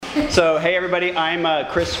So, hey everybody, I'm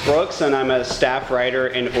Chris Brooks, and I'm a staff writer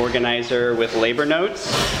and organizer with Labor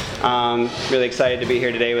Notes. Really excited to be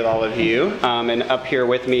here today with all of you. And up here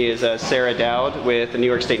with me is Sarah Dowd with the New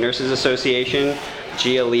York State Nurses Association,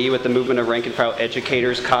 Gia Lee with the Movement of Rank and File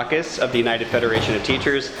Educators Caucus of the United Federation of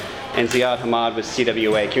Teachers, and Ziad Hamad with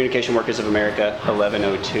CWA, Communication Workers of America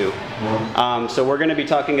 1102. So we're going to be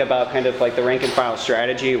talking about kind of like the rank and file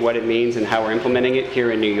strategy, what it means, and how we're implementing it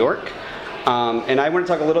here in New York. And I want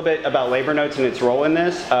to talk a little bit about Labor Notes and its role in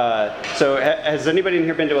this. So has anybody in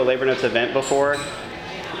here been to a Labor Notes event before?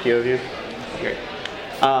 A few of you? Great.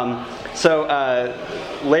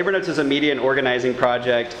 Labor Notes is a media and organizing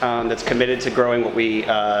project that's committed to growing what we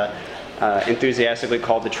enthusiastically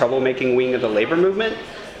call the troublemaking wing of the labor movement.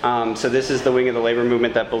 So this is the wing of the labor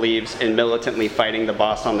movement that believes in militantly fighting the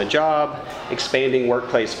boss on the job, expanding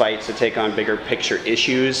workplace fights to take on bigger picture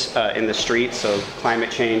issues in the streets, so climate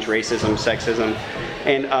change, racism, sexism,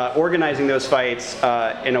 and organizing those fights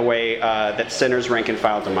in a way that centers rank and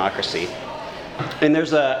file democracy. And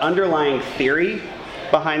there's an underlying theory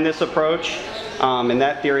behind this approach. And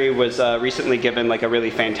that theory was recently given like a really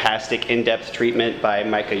fantastic in-depth treatment by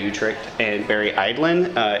Micah Utrecht and Barry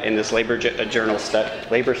Eidlin in this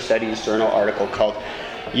Labor Studies Journal article called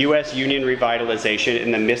U.S. Union Revitalization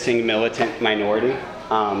in the Missing Militant Minority.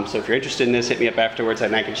 So if you're interested in this, hit me up afterwards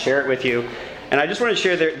and I can share it with you. And I just want to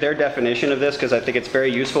share their definition of this because I think it's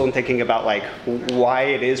very useful in thinking about like why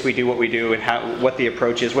it is we do what we do and what the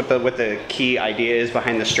approach is, what the key idea is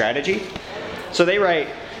behind the strategy. So they write,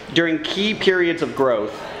 during key periods of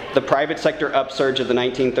growth, the private sector upsurge of the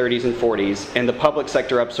 1930s and 40s and the public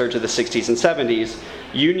sector upsurge of the 60s and 70s,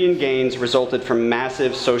 union gains resulted from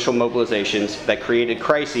massive social mobilizations that created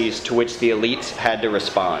crises to which the elites had to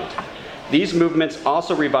respond. These movements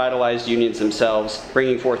also revitalized unions themselves,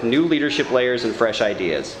 bringing forth new leadership layers and fresh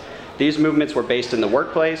ideas. These movements were based in the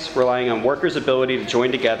workplace, relying on workers' ability to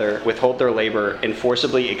join together, withhold their labor, and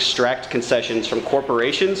forcibly extract concessions from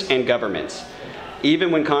corporations and governments.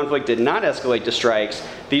 Even when conflict did not escalate to strikes,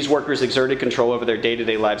 these workers exerted control over their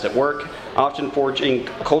day-to-day lives at work, often forging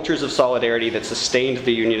cultures of solidarity that sustained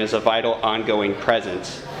the union as a vital, ongoing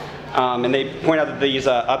presence. And they point out that these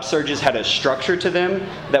upsurges had a structure to them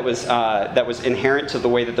that was inherent to the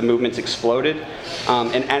way that the movements exploded.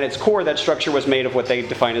 And at its core, that structure was made of what they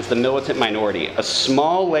define as the militant minority, a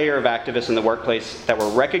small layer of activists in the workplace that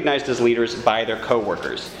were recognized as leaders by their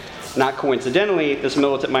co-workers. Not coincidentally, this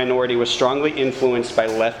militant minority was strongly influenced by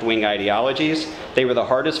left-wing ideologies. They were the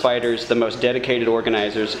hardest fighters, the most dedicated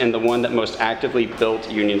organizers, and the one that most actively built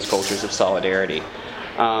unions' cultures of solidarity.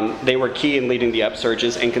 They were key in leading the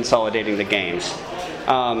upsurges and consolidating the gains.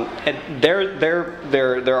 And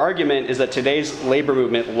their argument is that today's labor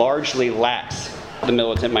movement largely lacks the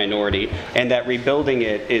militant minority, and that rebuilding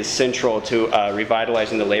it is central to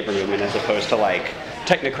revitalizing the labor movement as opposed to like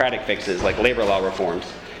technocratic fixes like labor law reforms.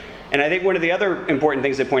 And I think one of the other important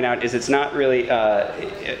things they point out is it's not really,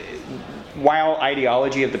 while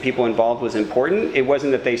ideology of the people involved was important, it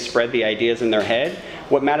wasn't that they spread the ideas in their head.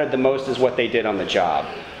 What mattered the most is what they did on the job.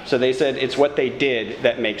 So they said it's what they did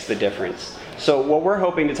that makes the difference. So what we're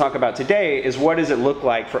hoping to talk about today is what does it look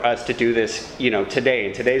like for us to do this, today,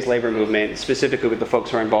 in today's labor movement, specifically with the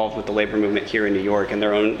folks who are involved with the labor movement here in New York and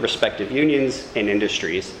their own respective unions and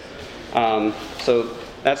industries. So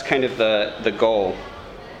that's kind of the goal.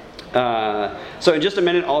 So in just a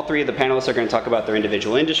minute, all three of the panelists are going to talk about their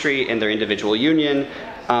individual industry and their individual union,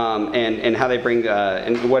 and how they bring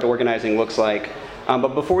and what organizing looks like.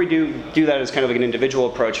 But before we do that as kind of like an individual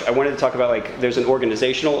approach, I wanted to talk about there's an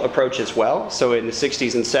organizational approach as well. So in the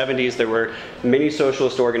 60s and 70s, there were many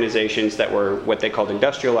socialist organizations that were what they called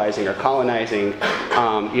industrializing or colonizing,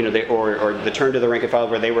 or the turn to the rank and file,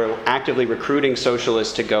 where they were actively recruiting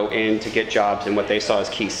socialists to go in to get jobs in what they saw as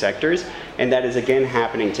key sectors. And that is again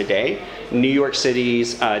happening today. New York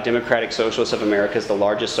City's Democratic Socialists of America is the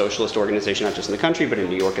largest socialist organization, not just in the country, but in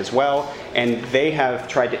New York as well. And they have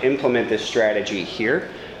tried to implement this strategy here.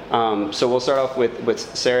 So we'll start off with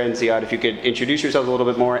Sarah and Ziad, if you could introduce yourselves a little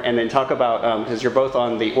bit more, and then talk about, because you're both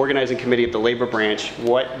on the organizing committee of the labor branch,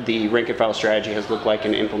 what the rank and file strategy has looked like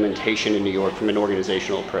in implementation in New York from an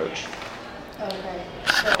organizational approach. Okay.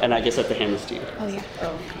 And I guess I have to hand this to you. Oh, yeah.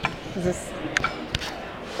 Oh. Is this?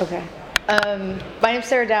 Okay. My name's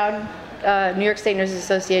Sarah Dowd, New York State Nurses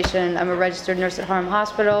Association. I'm a registered nurse at Harlem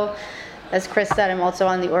Hospital. As Chris said, I'm also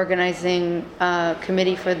on the organizing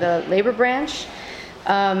committee for the labor branch.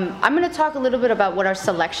 I'm going to talk a little bit about what our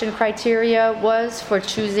selection criteria was for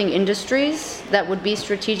choosing industries that would be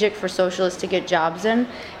strategic for socialists to get jobs in.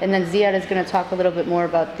 And then Ziad is going to talk a little bit more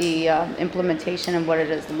about the implementation and what it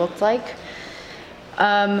has looked like.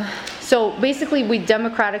 So basically, we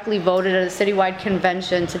democratically voted at a citywide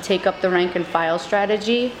convention to take up the rank and file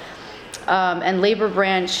strategy, and Labor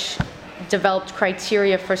Branch developed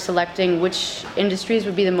criteria for selecting which industries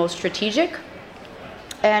would be the most strategic.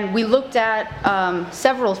 And we looked at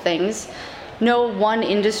several things. No one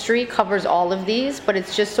industry covers all of these, but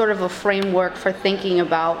it's just sort of a framework for thinking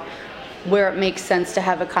about where it makes sense to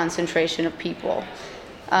have a concentration of people.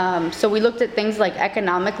 So we looked at things like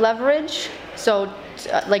economic leverage. So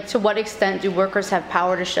like, to what extent do workers have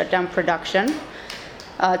power to shut down production?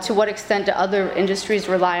 To what extent do other industries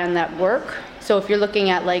rely on that work? So if you're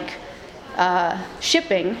looking at like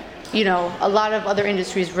shipping, you know, a lot of other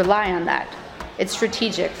industries rely on that. It's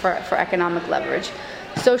strategic for economic leverage.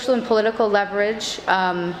 Social and political leverage.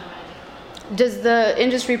 Does the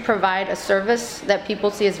industry provide a service that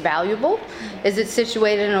people see as valuable? Is it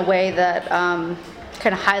situated in a way that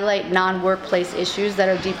kind of highlight non-workplace issues that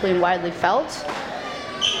are deeply and widely felt?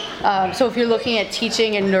 So if you're looking at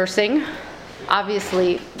teaching and nursing,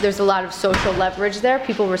 obviously there's a lot of social leverage there.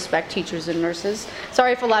 People respect teachers and nurses.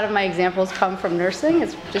 Sorry if a lot of my examples come from nursing.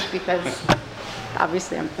 It's just because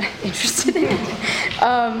obviously I'm interested in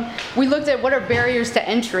it. We looked at what are barriers to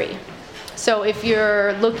entry. So if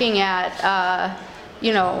you're looking at,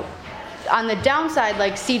 you know, on the downside,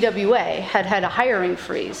 like CWA had a hiring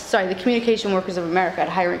freeze. Sorry, the Communication Workers of America had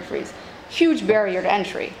a hiring freeze. Huge barrier to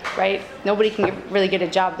entry, right? Nobody can really get a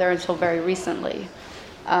job there until very recently.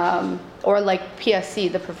 Or like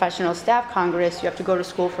PSC, the Professional Staff Congress, you have to go to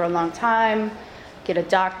school for a long time, get a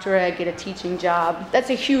doctorate, get a teaching job. That's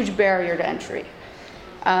a huge barrier to entry.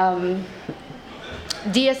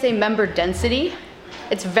 DSA member density,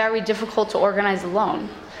 it's very difficult to organize alone,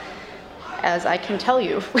 as I can tell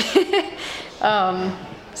you.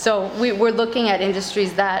 So we're looking at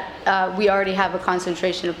industries that we already have a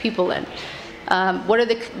concentration of people in. What are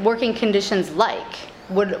the working conditions like?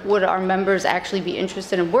 Would our members actually be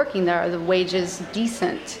interested in working there? Are the wages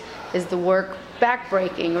decent? Is the work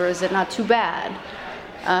backbreaking, or is it not too bad?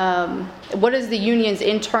 What is the union's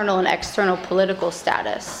internal and external political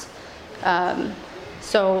status?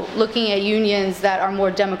 So looking at unions that are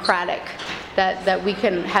more democratic, that we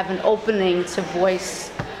can have an opening to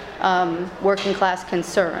voice working class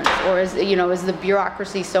concerns, or is the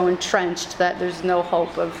bureaucracy so entrenched that there's no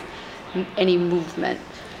hope of any movement?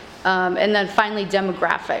 And then finally,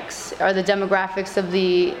 demographics. Are the demographics of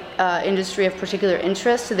the industry of particular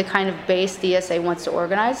interest to the kind of base DSA wants to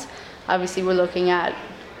organize? Obviously, we're looking at,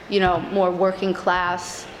 more working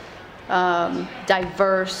class,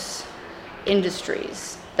 diverse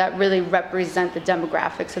industries that really represent the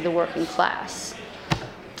demographics of the working class.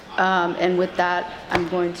 And with that, I'm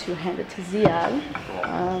going to hand it to Ziad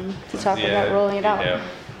to talk about rolling it out.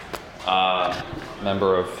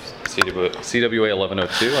 Member of CWA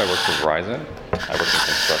 1102. I work for Verizon. I work in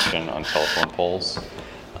construction on telephone poles.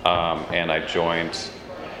 And I joined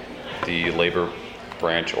the Labor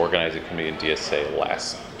Branch Organizing Committee in DSA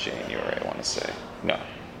last January, I want to say. No,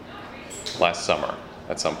 last summer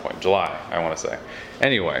at some point, July, I want to say.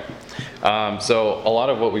 Anyway, so a lot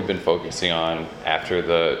of what we've been focusing on after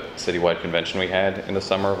the citywide convention we had in the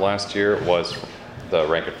summer of last year was the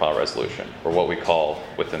rank and file resolution, or what we call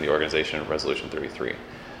within the organization Resolution 33.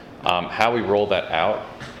 How we rolled that out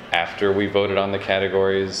after we voted on the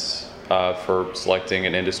categories for selecting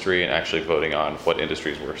an industry and actually voting on what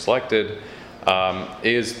industries were selected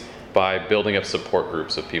is by building up support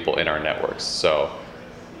groups of people in our networks. So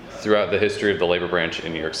throughout the history of the labor branch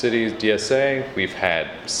in New York City's DSA, we've had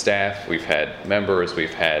staff, we've had members,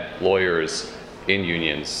 we've had lawyers in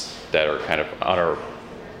unions that are kind of on our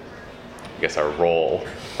role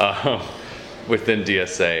within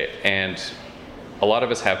DSA. And a lot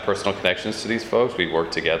of us have personal connections to these folks. We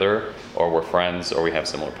work together, or we're friends, or we have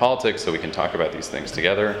similar politics, so we can talk about these things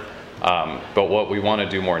together. But what we want to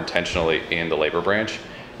do more intentionally in the labor branch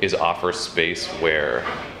is offer space where,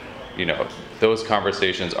 those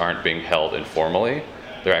conversations aren't being held informally.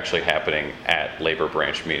 They're actually happening at labor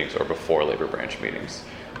branch meetings or before labor branch meetings.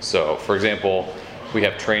 So, for example, we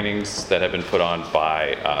have trainings that have been put on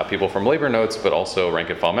by people from Labor Notes, but also rank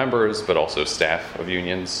and file members, but also staff of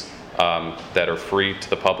unions that are free to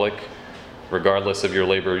the public. Regardless of your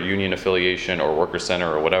labor union affiliation or worker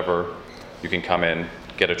center or whatever, you can come in,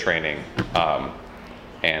 get a training,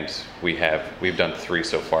 and we've done 3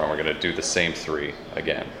 so far, and we're going to do the same 3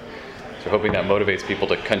 again. So hoping that motivates people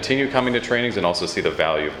to continue coming to trainings and also see the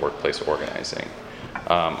value of workplace organizing.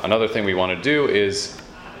 Another thing we want to do is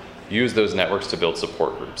use those networks to build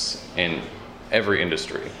support groups in every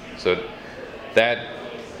industry. So that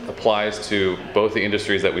applies to both the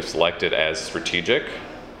industries that we've selected as strategic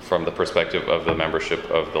from the perspective of the membership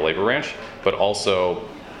of the labor branch, but also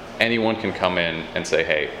anyone can come in and say,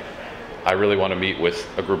 hey, I really want to meet with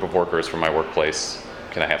a group of workers from my workplace.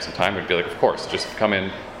 Can I have some time? We'd be like, of course, just come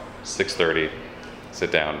in 6:30,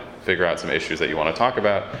 sit down, figure out some issues that you want to talk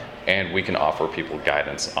about, and we can offer people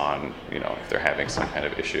guidance on, if they're having some kind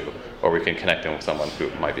of issue, or we can connect them with someone who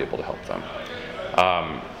might be able to help them.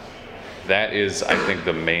 That is, I think,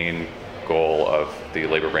 the main goal of the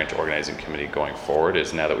Labor Branch Organizing Committee going forward,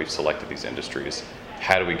 is now that we've selected these industries,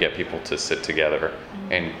 how do we get people to sit together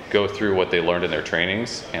and go through what they learned in their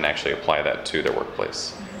trainings and actually apply that to their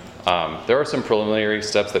workplace? There are some preliminary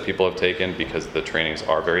steps that people have taken because the trainings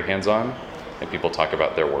are very hands-on, and people talk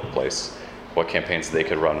about their workplace, what campaigns they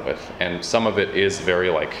could run with. And some of it is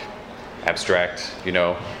very abstract,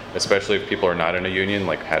 especially if people are not in a union,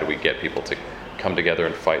 how do we get people to come together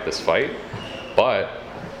and fight this fight? But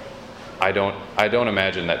I don't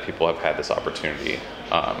imagine that people have had this opportunity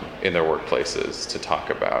in their workplaces to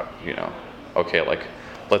talk about, okay,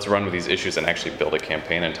 let's run with these issues and actually build a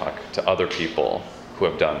campaign and talk to other people who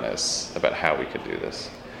have done this about how we could do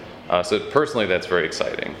this. So personally, that's very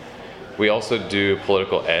exciting. We also do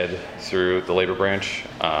political ed through the labor branch.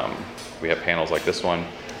 We have panels like this one,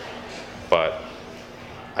 but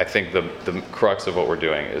I think the crux of what we're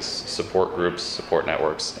doing is support groups, support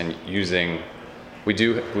networks, and we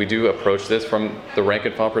do approach this from the rank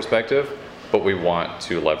and file perspective, but we want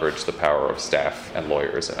to leverage the power of staff and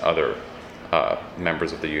lawyers and other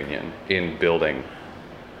members of the union in building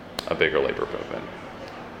a bigger labor movement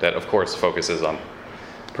that, of course, focuses on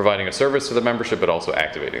providing a service to the membership, but also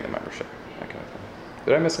activating the membership, that kind of thing.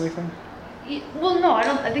 Did I miss anything? Well, no,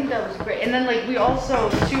 I think that was great. And then we also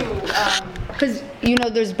too, because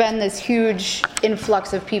there's been this huge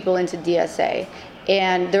influx of people into DSA,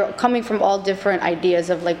 and they're coming from all different ideas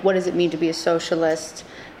of what does it mean to be a socialist.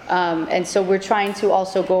 And so we're trying to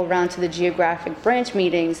also go around to the geographic branch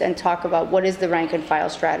meetings and talk about what is the rank and file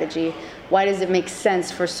strategy. Why does it make sense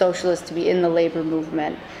for socialists to be in the labor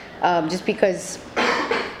movement? Just because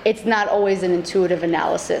it's not always an intuitive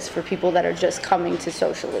analysis for people that are just coming to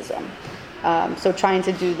socialism. So trying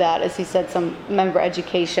to do that, as he said, some member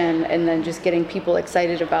education, and then just getting people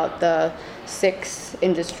excited about the 6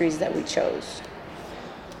 industries that we chose.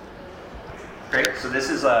 Great. So this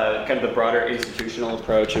is kind of the broader institutional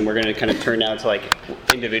approach, and we're going to kind of turn now to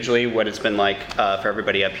individually what it's been like for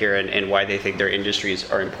everybody up here and why they think their industries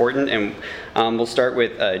are important. And we'll start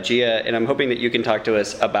with Gia, and I'm hoping that you can talk to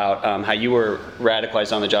us about how you were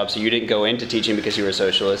radicalized on the job. So you didn't go into teaching because you were a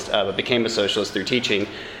socialist, but became a socialist through teaching,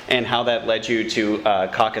 and how that led you to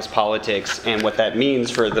caucus politics and what that means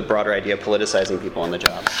for the broader idea of politicizing people on the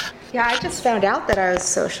job. Yeah, I just found out that I was a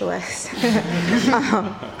socialist.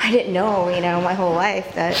 I didn't know, my whole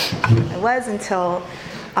life that I was until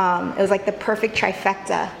it was the perfect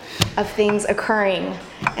trifecta of things occurring.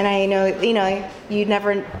 And I know, you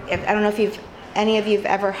never, I don't know if any of you have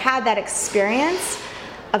ever had that experience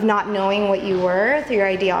of not knowing what you were through your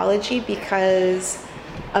ideology because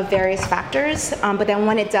of various factors. But then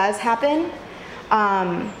when it does happen,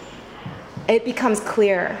 it becomes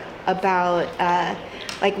clear about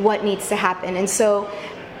what needs to happen. And so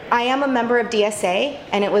I am a member of DSA,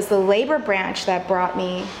 and it was the labor branch that brought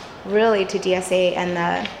me really to DSA,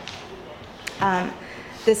 and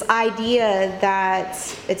this idea that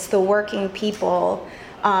it's the working people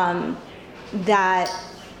that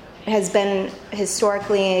has been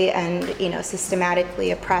historically and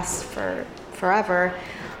systematically oppressed for forever,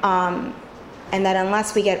 and that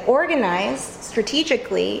unless we get organized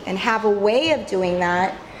strategically and have a way of doing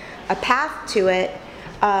that, a path to it,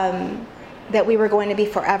 that we were going to be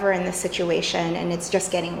forever in this situation, and it's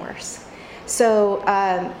just getting worse. So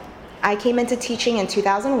I came into teaching in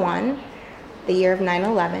 2001, the year of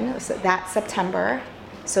 9/11. It was that September.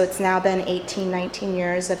 So it's now been 18, 19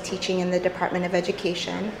 years of teaching in the Department of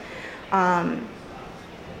Education. And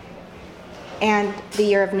the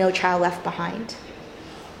year of No Child Left Behind.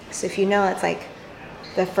 So if you know, it's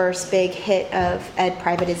the first big hit of ed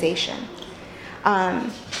privatization.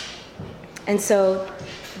 And so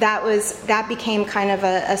that became kind of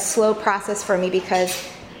a slow process for me because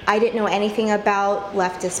I didn't know anything about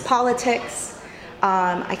leftist politics.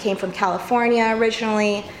 I came from California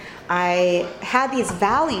originally. I had these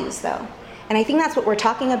values though. And I think that's what we're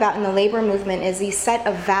talking about in the labor movement, is these set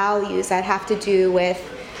of values that have to do with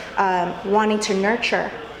wanting to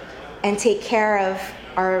nurture and take care of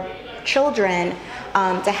our children,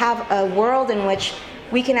 to have a world in which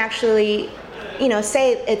we can actually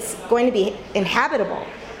say it's going to be inhabitable,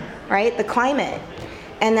 right? The climate.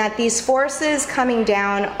 And that these forces coming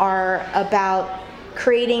down are about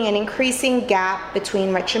creating an increasing gap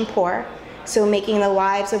between rich and poor, So making the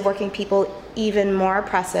lives of working people even more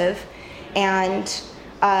oppressive, and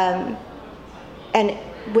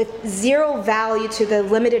with zero value to the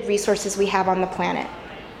limited resources we have on the planet,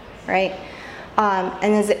 right?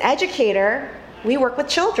 And as an educator, we work with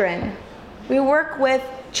children. We work with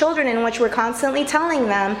children in which we're constantly telling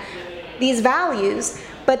them these values,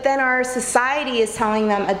 but then our society is telling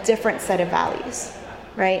them a different set of values,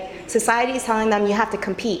 right? Society is telling them you have to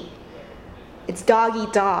compete. It's dog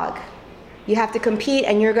eat dog. You have to compete,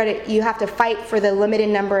 and you have to fight for the limited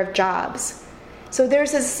number of jobs. So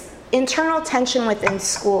there's this internal tension within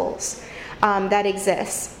schools that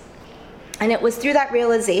exists. And it was through that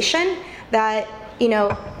realization that,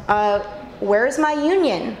 where's my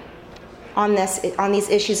union on these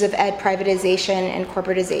issues of ed privatization and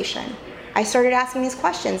corporatization? I started asking these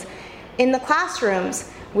questions. In the classrooms,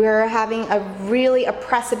 we're having a really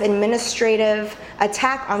oppressive administrative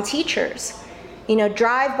attack on teachers.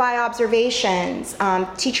 Drive-by observations,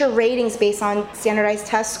 teacher ratings based on standardized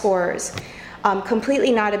test scores,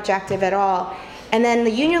 completely not objective at all. And then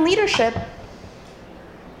the union leadership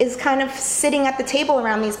is kind of sitting at the table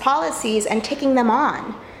around these policies and taking them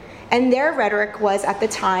on. And their rhetoric was, at the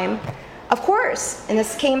time, of course, and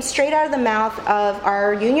this came straight out of the mouth of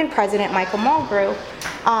our union president, Michael Mulgrew,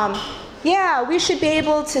 yeah, we should be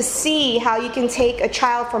able to see how you can take a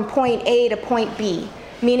child from point A to point B,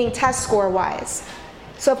 meaning test score-wise.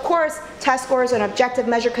 So of course, test score is an objective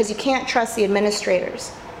measure because you can't trust the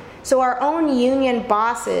administrators. So our own union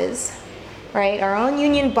bosses, right,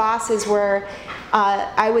 were,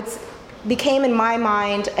 became in my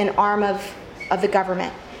mind an arm of the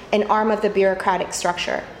government, an arm of the bureaucratic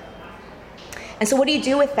structure. And so what do you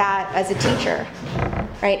do with that as a teacher,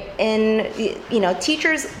 right? And,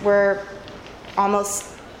 teachers were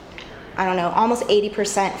almost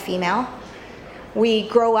 80% female. We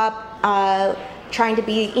grow up trying to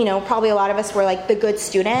be, probably a lot of us were like the good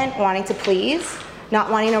student, wanting to please, not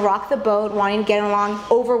wanting to rock the boat, wanting to get along,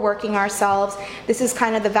 overworking ourselves. This is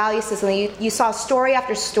kind of the value system. You saw story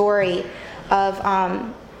after story of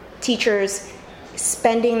teachers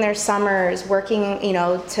spending their summers working,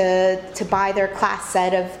 to buy their class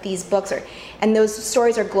set of these books, and those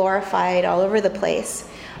stories are glorified all over the place,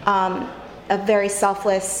 of very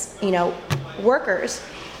selfless, workers.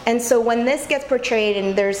 And so when this gets portrayed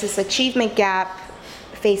and there's this achievement gap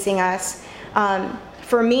facing us,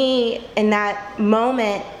 for me in that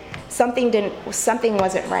moment, something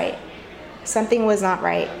wasn't right. Something was not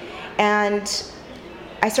right. And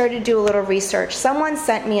I started to do a little research. Someone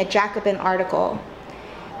sent me a Jacobin article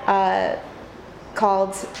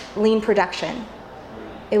called Lean Production.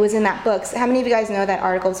 It was in that book. So how many of you guys know that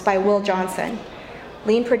article? It's by Will Johnson.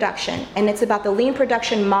 Lean Production. And it's about the lean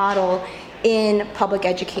production model in public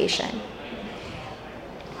education.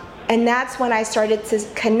 And that's when I started to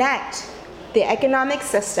connect the economic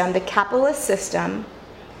system, the capitalist system,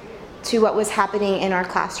 to what was happening in our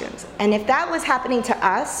classrooms. And if that was happening to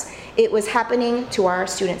us, it was happening to our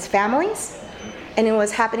students' families, and it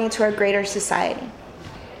was happening to our greater society.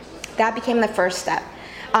 That became the first step.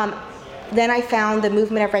 Then I found the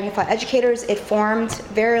movement of rank and file educators. It formed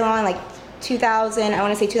very long, like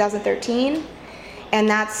 2013, and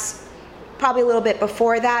that's probably a little bit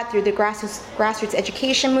before that through the grassroots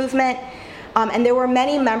education movement. And there were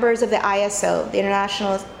many members of the ISO, the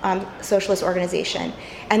International Socialist Organization,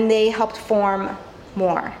 and they helped form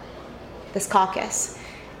MORE, this caucus.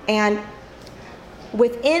 And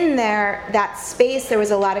within that space, there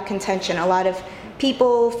was a lot of contention, a lot of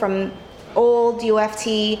people from old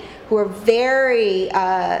UFT who were very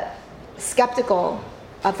skeptical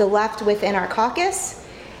of the left within our caucus,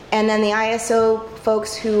 and then the ISO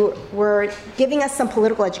folks who were giving us some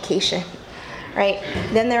political education, right?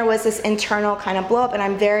 Then there was this internal kind of blow up, and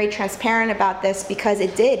I'm very transparent about this because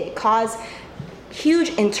it caused huge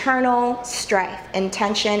internal strife and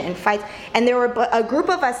tension and fights. And there were a group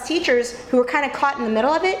of us teachers who were kind of caught in the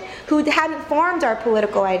middle of it, who hadn't formed our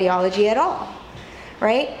political ideology at all,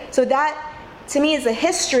 right? So that, to me, is a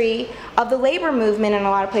history of the labor movement in a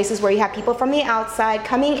lot of places where you have people from the outside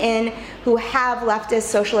coming in who have leftist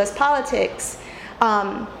socialist politics.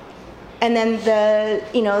 And then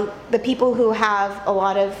the people who have a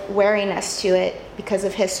lot of wariness to it because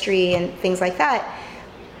of history and things like that.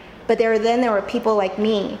 But there were people like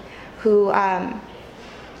me who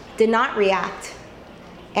did not react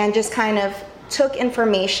and just kind of took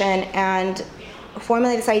information and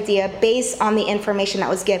formulated this idea based on the information that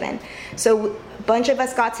was given. So a bunch of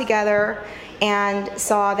us got together and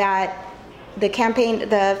saw that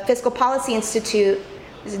the Fiscal Policy Institute,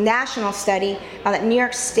 is a national study, that New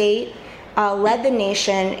York State led the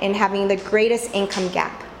nation in having the greatest income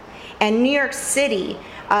gap. And New York City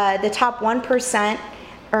The top 1%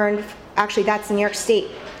 earned, actually that's New York State,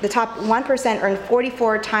 the top 1% earned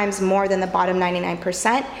 44 times more than the bottom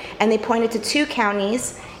 99%, and they pointed to 2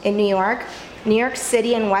 counties in New York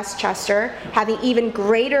City and Westchester, having even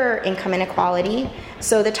greater income inequality.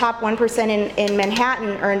 So the top 1% in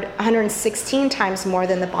Manhattan earned 116 times more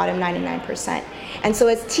than the bottom 99%. And so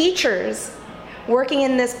as teachers working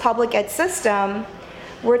in this public ed system,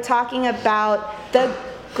 we're talking about the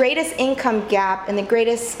greatest income gap and the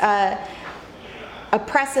greatest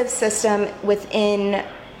oppressive system within,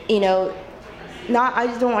 not, I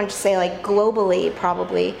don't want to say like globally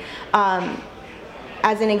probably,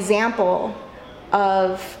 as an example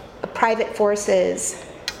of private forces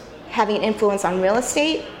having an influence on real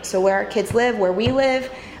estate, so where our kids live, where we live,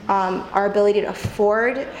 our ability to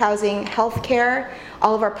afford housing, health care,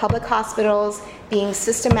 all of our public hospitals being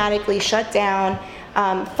systematically shut down,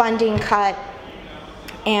 funding cut,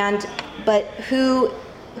 but who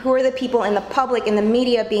are the people in the public, in the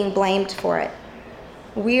media, being blamed for it?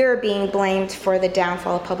 We're being blamed for the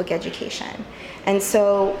downfall of public education. And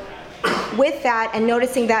so with that, and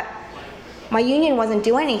noticing that my union wasn't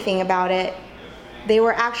doing anything about it, they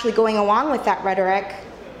were actually going along with that rhetoric,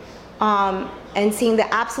 and seeing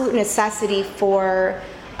the absolute necessity for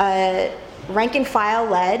a rank and file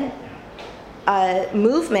led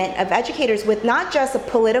movement of educators with not just a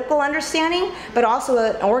political understanding, but also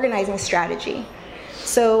an organizing strategy.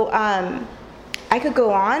 So I could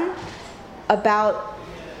go on about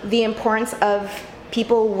the importance of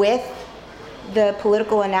people with the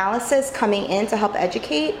political analysis coming in to help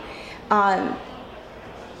educate,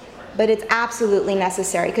 but it's absolutely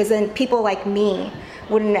necessary, because then people like me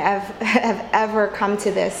wouldn't have ever come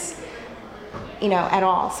to this, at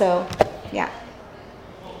all. So, yeah.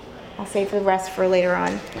 I'll save the rest for later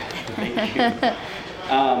on. Thank you.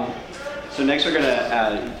 So next we're going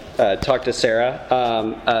to talk to Sarah.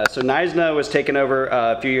 So NYSNA was taken over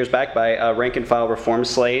a few years back by a rank and file reform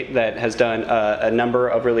slate that has done a number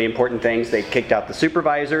of really important things. They've kicked out the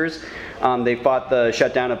supervisors. They fought the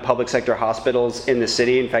shutdown of public sector hospitals in the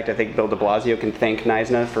city. In fact, I think Bill de Blasio can thank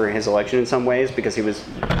NYSNA for his election in some ways, because he was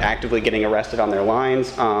actively getting arrested on their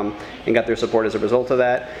lines, and got their support as a result of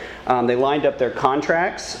that. They lined up their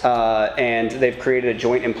contracts, and they've created a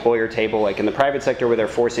joint employer table, like in the private sector, where they're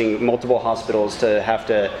forcing multiple hospitals to have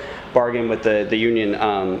to bargain with the union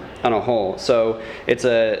on a whole. So it's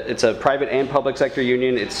a private and public sector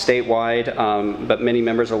union. It's statewide, but many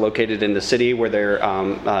members are located in the city, where they're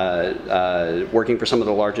working for some of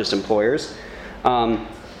the largest employers.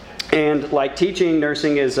 And like teaching,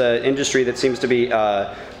 nursing is an industry that seems to be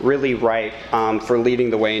really ripe for leading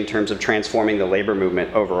the way in terms of transforming the labor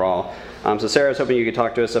movement overall. So Sarah, I was hoping you could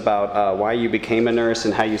talk to us about why you became a nurse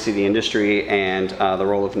and how you see the industry and the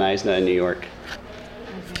role of NYSNA in New York.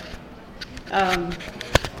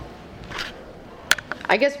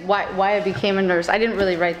 I guess why I became a nurse. I didn't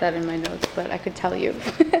really write that in my notes, but I could tell you.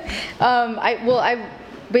 I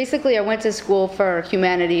went to school for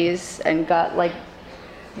humanities and got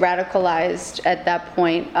radicalized at that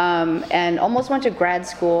point, and almost went to grad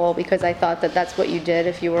school because I thought that that's what you did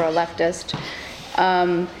if you were a leftist.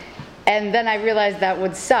 And then I realized that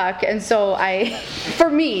would suck, and so for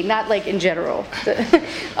me, not in general.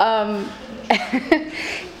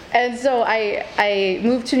 And so I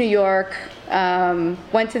moved to New York,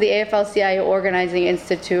 went to the AFL-CIO Organizing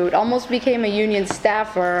Institute, almost became a union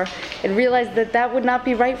staffer, and realized that that would not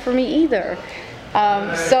be right for me either.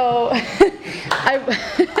 So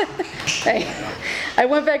I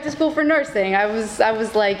went back to school for nursing. I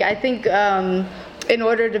was like, I think in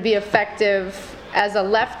order to be effective as a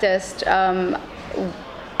leftist,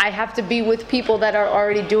 I have to be with people that are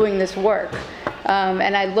already doing this work.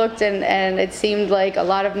 And I looked, and it seemed like a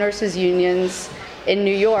lot of nurses' unions in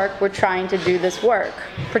New York were trying to do this work,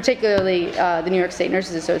 particularly the New York State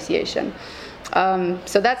Nurses Association.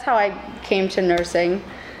 So that's how I came to nursing.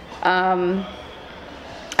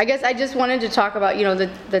 I guess I just wanted to talk about,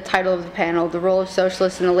 the title of the panel, the role of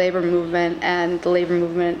socialists in the labor movement and the labor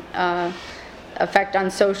movement effect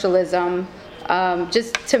on socialism.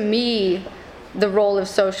 Just to me, the role of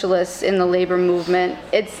socialists in the labor movement,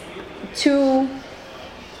 it's two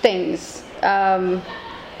things.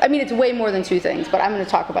 It's way more than two things, but I'm going to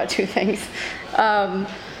talk about two things.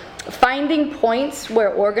 Finding points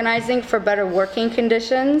where organizing for better working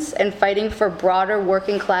conditions and fighting for broader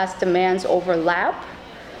working class demands overlap,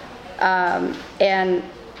 and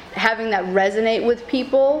having that resonate with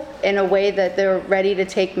people in a way that they're ready to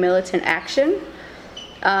take militant action.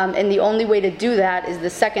 And the only way to do that is the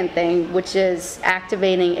second thing, which is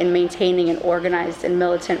activating and maintaining an organized and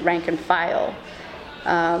militant rank and file.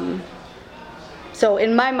 So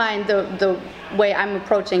in my mind, the way I'm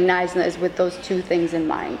approaching NISNA is with those two things in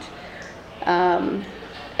mind. And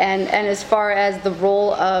as far as the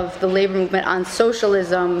role of the labor movement on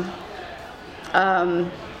socialism,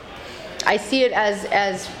 I see it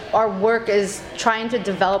as our work is trying to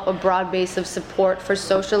develop a broad base of support for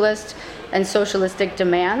socialist and socialistic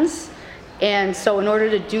demands. And so in order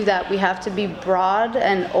to do that, we have to be broad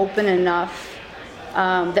and open enough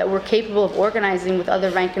that we're capable of organizing with other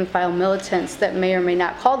rank and file militants that may or may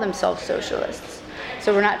not call themselves socialists.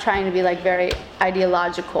 So we're not trying to be like very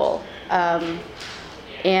ideological.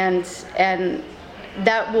 And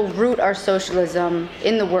that will root our socialism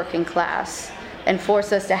in the working class and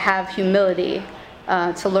force us to have humility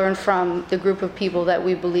to learn from the group of people that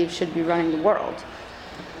we believe should be running the world.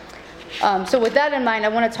 So with that in mind, I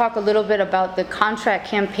want to talk a little bit about the contract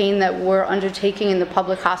campaign that we're undertaking in the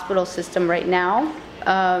public hospital system right now,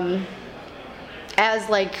 as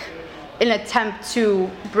like an attempt to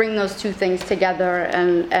bring those two things together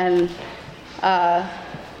and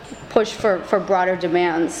push for broader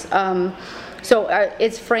demands. So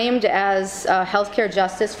it's framed as healthcare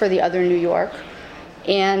justice for the other New York.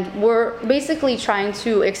 And we're basically trying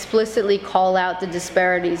to explicitly call out the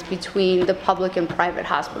disparities between the public and private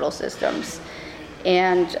hospital systems.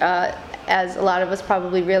 And as a lot of us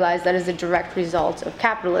probably realize, that is a direct result of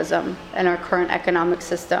capitalism and our current economic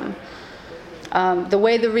system. The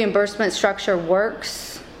way the reimbursement structure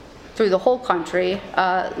works through the whole country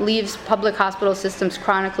leaves public hospital systems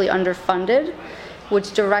chronically underfunded,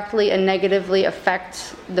 which directly and negatively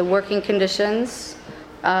affect the working conditions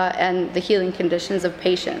and the healing conditions of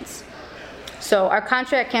patients. So our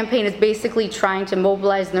contract campaign is basically trying to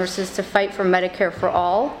mobilize nurses to fight for Medicare for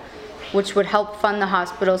all, which would help fund the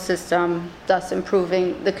hospital system, thus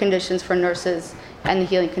improving the conditions for nurses and the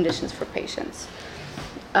healing conditions for patients.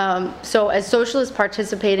 So as socialists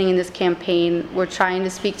participating in this campaign, we're trying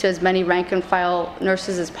to speak to as many rank and file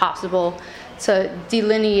nurses as possible to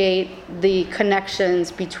delineate the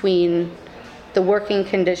connections between the working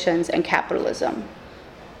conditions and capitalism.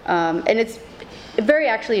 And it's very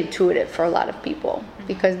actually intuitive for a lot of people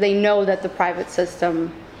because they know that the private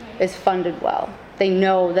system is funded well. They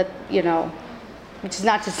know that, you know, which is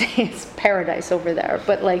not to say it's paradise over there,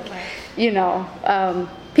 but like, you know,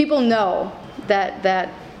 people know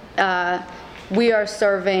that we are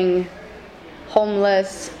serving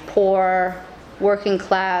homeless, poor, working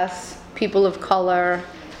class, people of color,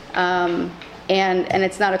 and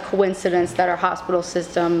it's not a coincidence that our hospital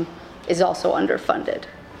system is also underfunded.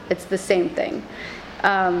 It's the same thing.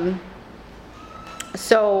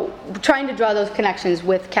 So trying to draw those connections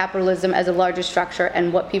with capitalism as a larger structure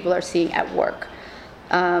and what people are seeing at work.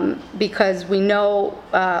 Because we know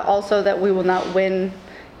also that we will not win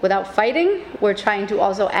without fighting. We're trying to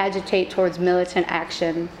also agitate towards militant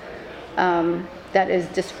action that is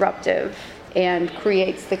disruptive and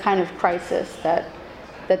creates the kind of crisis that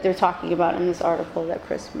they're talking about in this article that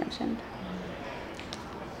Chris mentioned.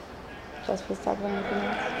 Just was talking about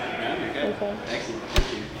anything else? Okay. Excellent.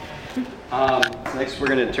 Thank you. Next, we're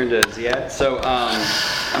going to turn to Ziad. So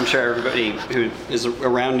I'm sure everybody who is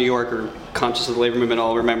around New York or conscious of the labor movement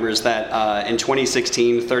all remembers that in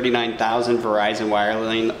 2016, 39,000 Verizon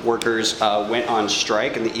wireline workers went on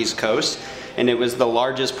strike in the East Coast. And it was the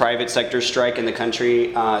largest private sector strike in the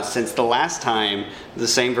country since the last time the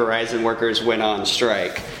same Verizon workers went on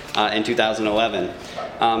strike in 2011.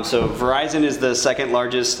 So Verizon is the second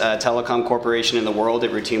largest telecom corporation in the world.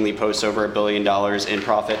 It routinely posts over $1 billion in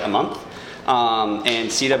profit a month. And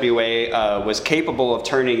CWA was capable of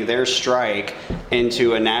turning their strike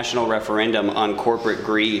into a national referendum on corporate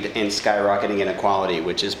greed and skyrocketing inequality,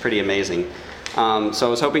 which is pretty amazing. So I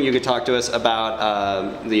was hoping you could talk to us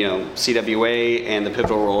about CWA and the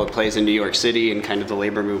pivotal role it plays in New York City and kind of the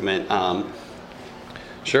labor movement.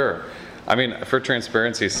 Sure. I mean, for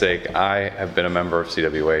transparency's sake, I have been a member of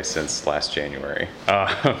CWA since last January.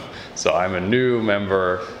 So I'm a new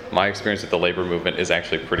member. My experience with the labor movement is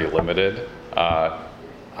actually pretty limited.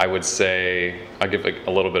 I would say, I'll give a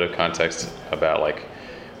little bit of context about like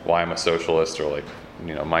why I'm a socialist or like,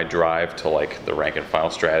 you know, my drive to like the rank and file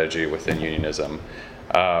strategy within unionism.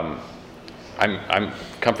 I'm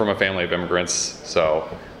come from a family of immigrants, so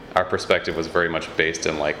our perspective was very much based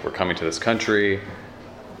in like, we're coming to this country,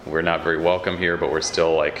 we're not very welcome here, but we're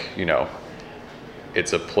still like, you know,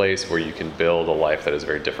 it's a place where you can build a life that is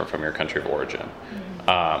very different from your country of origin.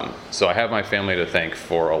 So I have my family to thank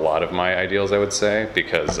for a lot of my ideals, I would say,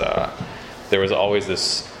 because there was always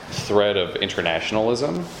this thread of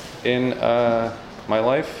internationalism in my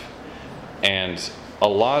life, and a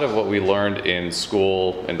lot of what we learned in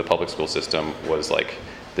school, in the public school system, was like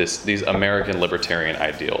these American libertarian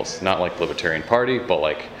ideals, not like Libertarian Party, but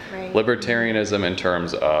like Right. libertarianism in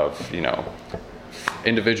terms of,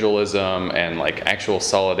 individualism and like actual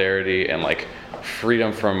solidarity and like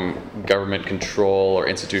freedom from government control or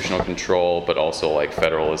institutional control, but also like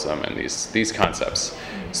federalism and these concepts.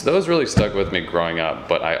 So those really stuck with me growing up,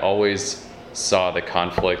 but I always saw the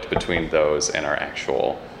conflict between those and our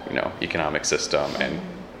actual, economic system and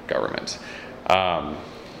government.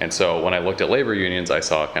 And so when I looked at labor unions, I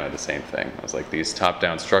saw kind of the same thing. I was like, these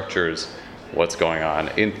top-down structures, what's going on?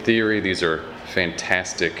 In theory, these are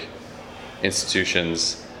fantastic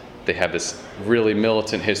institutions. They have this really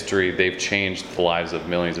militant history. They've changed the lives of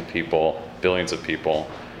millions of people, billions of people.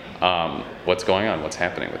 What's going on? What's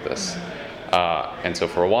happening with this? And so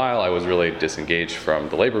for a while, I was really disengaged from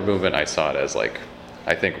the labor movement. I saw it as like,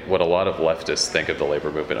 I think what a lot of leftists think of the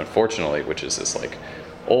labor movement, unfortunately, which is this like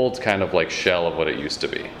old kind of like shell of what it used to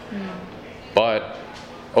be. But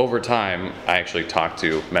over time, I actually talked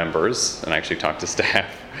to members and I actually talked to staff,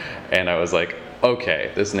 and I was like,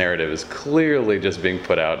 okay, this narrative is clearly just being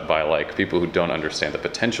put out by like people who don't understand the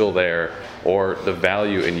potential there or the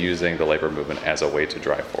value in using the labor movement as a way to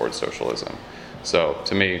drive forward socialism. So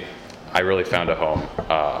to me, I really found a home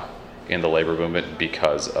in the labor movement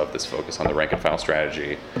because of this focus on the rank and file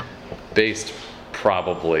strategy, based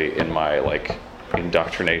probably in my like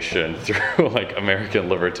indoctrination through like American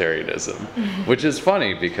libertarianism, which is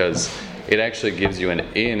funny because it actually gives you an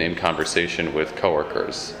in conversation with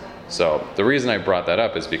coworkers. So the reason I brought that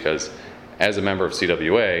up is because as a member of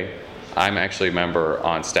CWA, I'm actually a member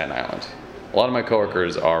on Staten Island. A lot of my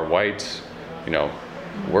coworkers are white,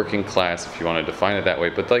 working class, if you want to define it that way,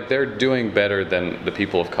 but like they're doing better than the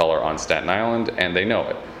people of color on Staten Island, and they know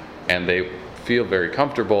it. And they feel very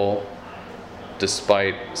comfortable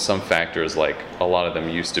despite some factors, like a lot of them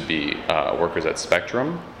used to be workers at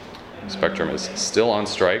Spectrum. Spectrum is still on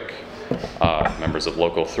strike, members of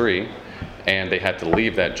Local 3, and they had to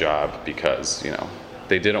leave that job because,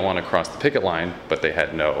 they didn't want to cross the picket line, but they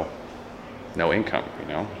had no income,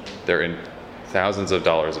 They're in thousands of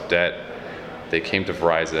dollars of debt. They came to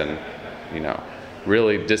Verizon,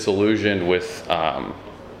 really disillusioned with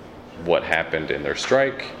what happened in their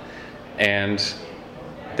strike, and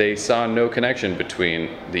they saw no connection between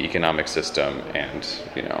the economic system and,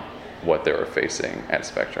 what they were facing at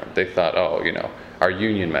Spectrum. They thought, our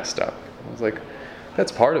union messed up. I was like,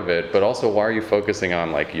 that's part of it, but also why are you focusing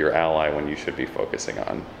on like your ally when you should be focusing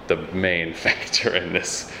on the main factor in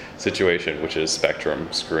this situation, which is Spectrum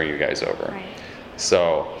screwing you guys over. Right.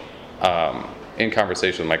 So in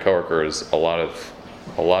conversation with my coworkers, a lot of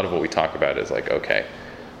what we talk about is like, okay,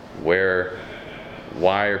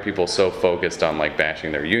 why are people so focused on like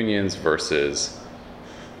bashing their unions versus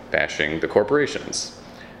bashing the corporations?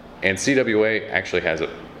 And CWA actually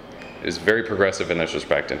is very progressive in this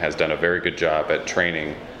respect and has done a very good job at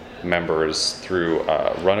training members through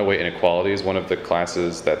runaway inequality is one of the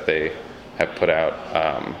classes that they have put out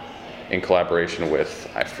in collaboration with,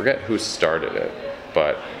 I forget who started it,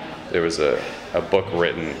 but there was a book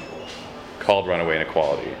written called Runaway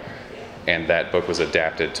Inequality, and that book was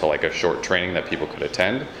adapted to like a short training that people could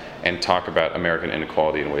attend and talk about American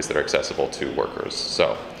inequality in ways that are accessible to workers.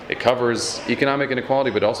 So it covers economic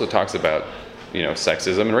inequality, but also talks about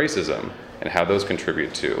sexism and racism and how those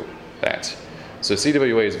contribute to that. So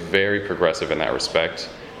CWA is very progressive in that respect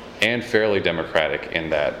and fairly democratic in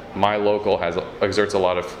that my local exerts a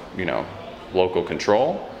lot of local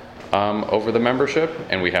control over the membership,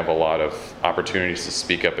 and we have a lot of opportunities to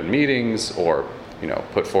speak up in meetings or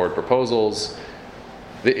put forward proposals.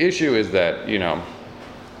 The issue is that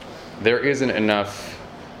there is an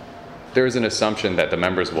assumption that the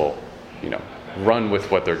members will run with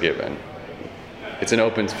what they're given. It's an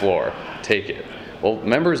open floor, take it. Well,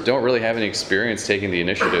 members don't really have any experience taking the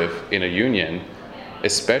initiative in a union,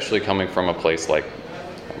 especially coming from a place like,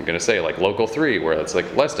 I'm going to say like Local 3, where it's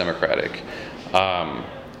like less democratic.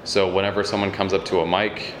 So whenever someone comes up to a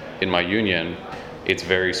mic in my union, it's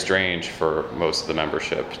very strange for most of the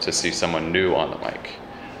membership to see someone new on the mic.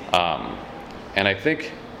 And I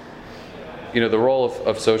think, the role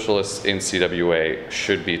of socialists in CWA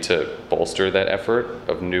should be to bolster that effort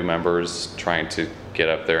of new members trying to get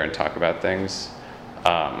up there and talk about things.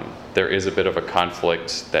 There is a bit of a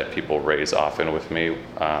conflict that people raise often with me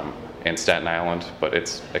in Staten Island, but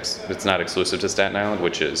it's not exclusive to Staten Island,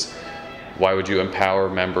 which is, why would you empower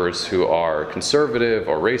members who are conservative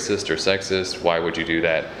or racist or sexist? Why would you do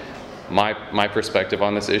that? My perspective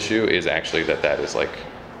on this issue is actually that is like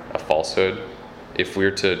a falsehood. If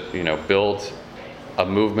we're to, build a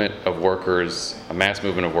movement of workers, a mass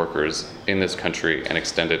movement of workers in this country and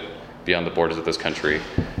extend it beyond the borders of this country,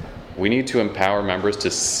 we need to empower members to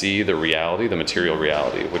see the reality, the material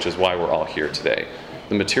reality, which is why we're all here today.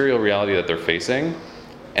 The material reality that they're facing,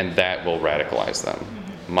 and that will radicalize them.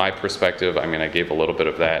 My perspective, I mean, I gave a little bit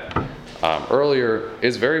of that earlier,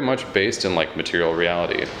 is very much based in like material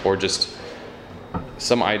reality, or just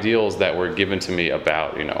some ideals that were given to me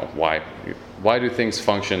about, you know, why do things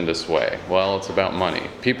function this way? Well, it's about money.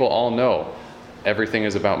 People all know everything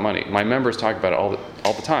is about money. My members talk about it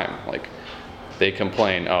all the time. Like, they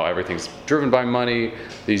complain, oh, everything's driven by money,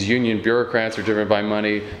 these union bureaucrats are driven by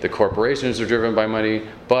money, the corporations are driven by money,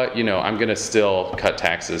 but, you know, I'm gonna still cut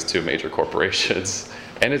taxes to major corporations.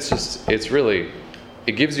 And it's really,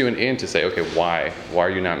 it gives you an in to say, okay, why are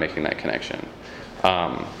you not making that connection?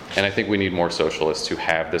 And I think we need more socialists who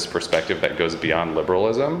have this perspective that goes beyond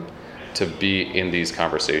liberalism to be in these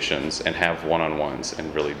conversations and have one-on-ones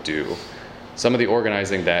and really do some of the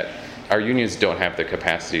organizing that our unions don't have the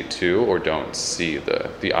capacity to, or don't see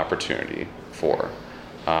the opportunity for.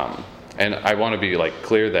 And I want to be like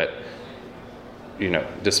clear that, you know,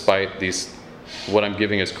 despite these, what I'm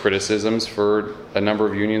giving as criticisms for a number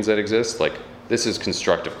of unions that exist, like, this is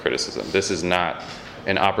constructive criticism. This is not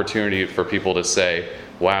an opportunity for people to say,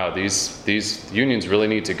 wow, these unions really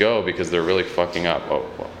need to go because they're really fucking up. Oh,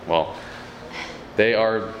 well, they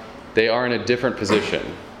are in a different position.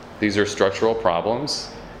 These are structural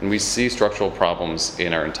problems, and we see structural problems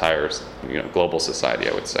in our entire, you know, global society,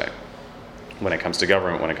 I would say. When it comes to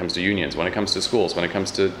government, when it comes to unions, when it comes to schools, when it comes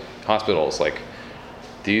to hospitals, like,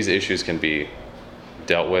 these issues can be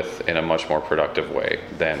dealt with in a much more productive way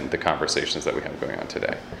than the conversations that we have going on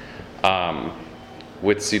today.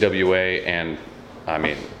 With CWA and, I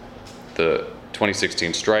mean, the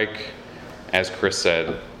 2016 strike, as Chris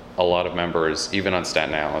said, a lot of members, even on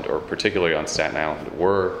Staten Island, or particularly on Staten Island,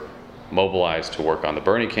 were mobilized to work on the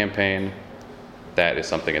Bernie campaign. That is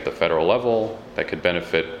something at the federal level that could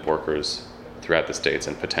benefit workers throughout the states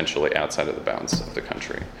and potentially outside of the bounds of the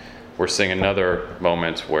country. We're seeing another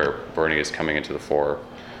moment where Bernie is coming into the fore.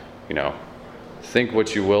 You know, think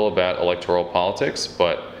what you will about electoral politics,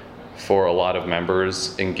 but for a lot of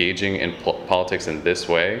members, engaging in politics in this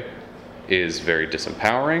way is very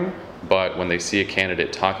disempowering. But when they see a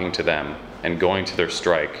candidate talking to them and going to their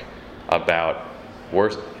strike about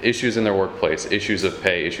issues in their workplace, issues of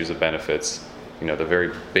pay, issues of benefits, you know, the very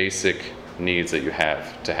basic needs that you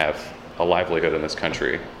have to have a livelihood in this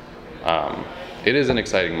country, it is an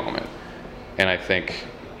exciting moment. And I think,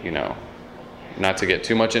 you know, not to get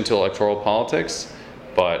too much into electoral politics,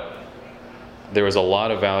 but there was a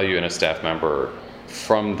lot of value in a staff member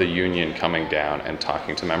from the union coming down and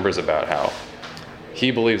talking to members about how he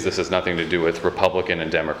believes this has nothing to do with Republican and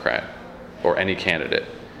Democrat or any candidate.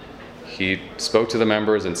 He spoke to the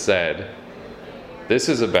members and said, this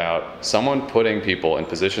is about someone putting people in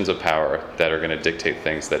positions of power that are going to dictate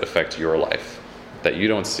things that affect your life, that you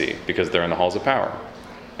don't see because they're in the halls of power.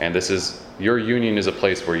 And your union is a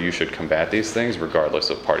place where you should combat these things regardless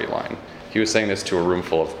of party line. He was saying this to a room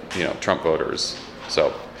full of, you know, Trump voters.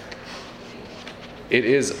 So it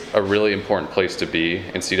is a really important place to be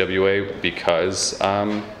in CWA because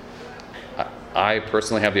I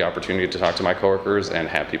personally have the opportunity to talk to my coworkers and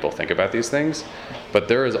have people think about these things. But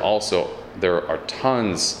there are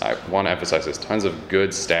tons, I want to emphasize this, tons of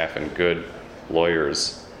good staff and good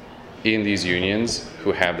lawyers in these unions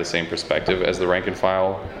who have the same perspective as the rank and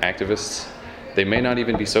file activists. They may not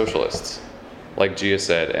even be socialists, like Gia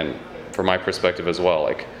said, and from my perspective as well,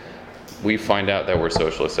 like, we find out that we're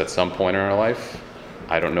socialists at some point in our life.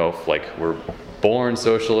 I don't know if, like, we're born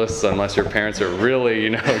socialists unless your parents are really, you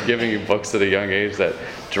know, giving you books at a young age that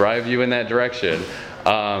drive you in that direction.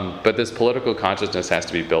 But this political consciousness has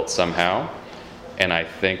to be built somehow, and I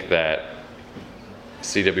think that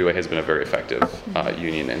CWA has been a very effective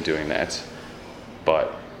union in doing that.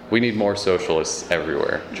 But we need more socialists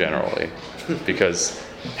everywhere, generally, because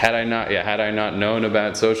had I not known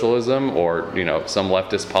about socialism or, you know, some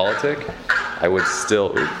leftist politic, I would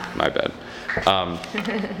still, my bad.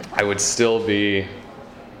 I would still be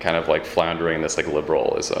kind of like floundering in this like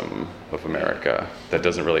liberalism of America that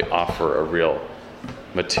doesn't really offer a real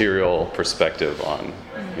material perspective on,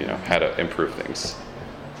 you know, how to improve things.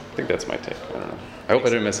 I think that's my take. I don't know. I hope I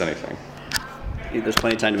didn't miss anything. There's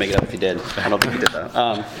plenty of time to make it up if you did. I don't think you did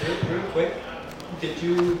though. Real quick, did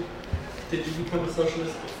you become a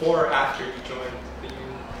socialist before or after you joined the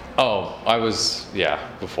union? Oh,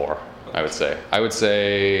 before. I would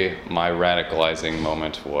say my radicalizing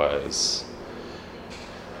moment was,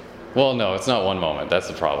 well, no, it's not one moment. That's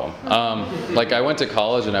the problem. Like, I went to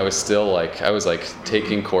college and I was still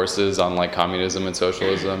taking courses on like communism and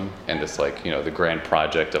socialism and this, like, you know, the grand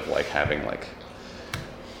project of like having like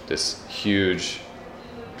this huge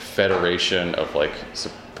federation of like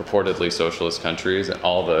purportedly socialist countries and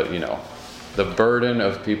all the, you know, the burden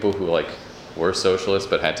of people who like were socialists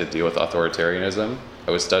but had to deal with authoritarianism.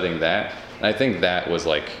 I was studying that, and I think that was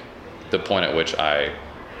like the point at which I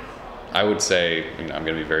would say, you know, I'm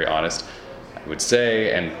going to be very honest, I would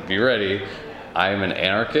say, and be ready, I'm an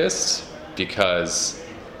anarchist because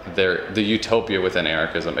the utopia within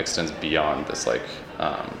anarchism extends beyond this like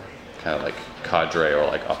kind of like cadre or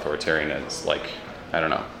like authoritarianism, like, I don't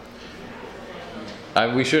know.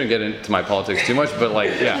 We shouldn't get into my politics too much, but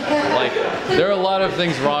like, yeah, like there are a lot of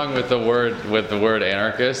things wrong with the word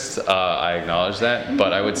anarchist. I acknowledge that,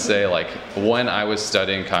 but I would say like when I was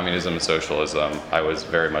studying communism and socialism, I was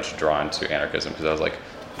very much drawn to anarchism because I was like,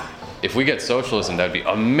 if we get socialism, that'd be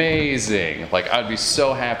amazing. Like I'd be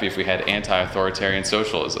so happy if we had anti-authoritarian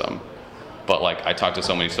socialism. But like I talked to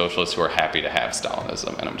so many socialists who are happy to have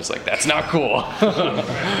Stalinism, and I'm just like, that's not cool.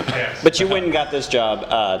 But you went and got this job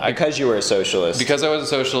because you were a socialist. Because I was a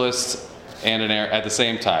socialist and at the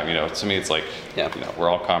same time, you know, to me it's like, yeah, you know, we're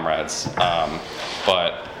all comrades.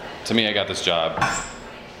 But to me, I got this job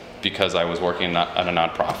because I was working at a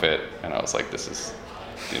nonprofit, and I was like, this is,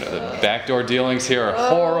 you know, the backdoor dealings here are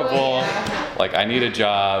horrible. Yeah. Like I need a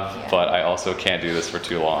job, but I also can't do this for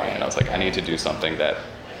too long. And I was like, I need to do something that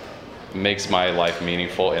makes my life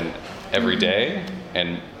meaningful in every day,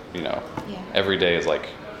 and you know, every day is like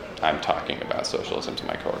I'm talking about socialism to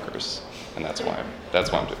my coworkers, and that's why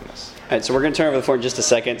I'm doing this. All right, so we're going to turn over the floor in just a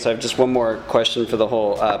second. So I have just one more question for the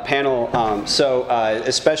whole panel.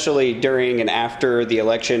 Especially during and after the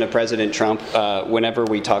election of President Trump, whenever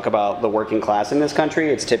we talk about the working class in this country,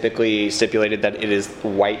 it's typically stipulated that it is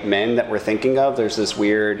white men that we're thinking of. There's this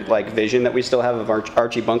weird like vision that we still have of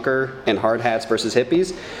Archie Bunker and hard hats versus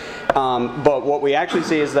hippies. But what we actually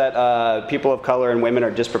see is that people of color and women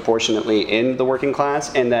are disproportionately in the working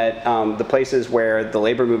class, and that the places where the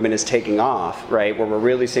labor movement is taking off, right, where we're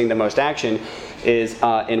really seeing the most action is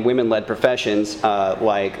in women-led professions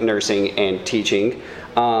like nursing and teaching.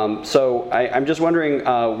 So I'm just wondering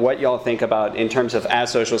what y'all think about, in terms of as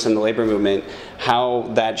socialists in the labor movement, how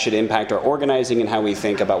that should impact our organizing and how we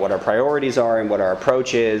think about what our priorities are and what our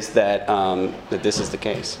approach is that this is the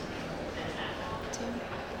case.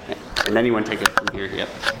 And anyone take it from here? Yep.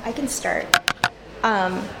 I can start.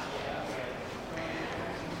 I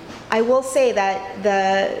will say that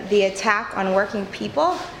the attack on working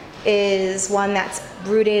people is one that's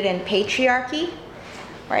rooted in patriarchy,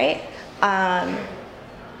 right? And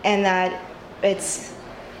that it's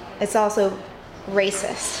also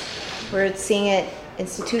racist. We're seeing it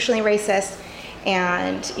institutionally racist,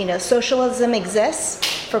 and you know, socialism exists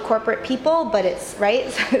for corporate people, but it's right.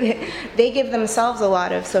 They give themselves a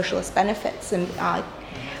lot of socialist benefits and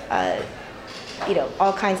you know,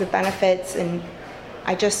 all kinds of benefits. And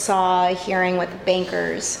I just saw a hearing with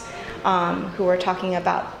bankers who were talking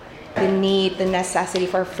about the necessity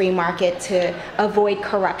for a free market to avoid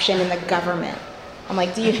corruption in the government. I'm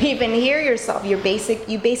like, do you even hear yourself? You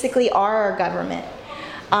basically are our government.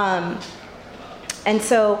 And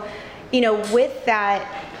so, you know, with that,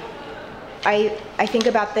 I think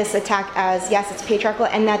about this attack as, yes, it's patriarchal,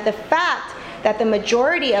 and that the fact that the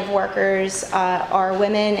majority of workers are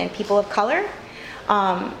women and people of color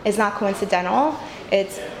is not coincidental.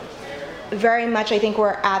 It's very much, I think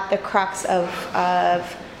we're at the crux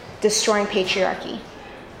of destroying patriarchy.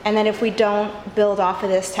 And that if we don't build off of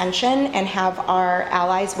this tension and have our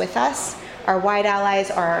allies with us, our white allies,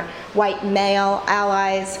 our white male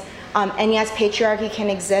allies, and yes, patriarchy can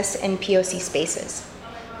exist in POC spaces.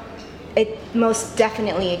 It most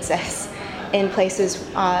definitely exists in places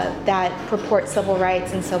that purport civil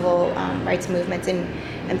rights and civil rights movements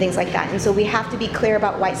and things like that. And so we have to be clear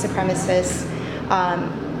about white supremacist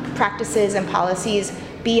practices and policies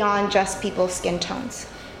beyond just people's skin tones,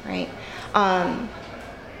 right?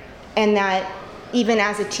 And that even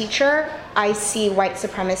as a teacher, I see white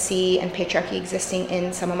supremacy and patriarchy existing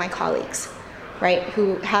in some of my colleagues, right,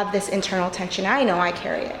 who have this internal tension. I know I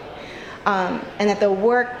carry it. And that the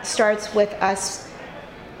work starts with us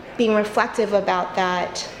being reflective about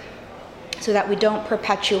that so that we don't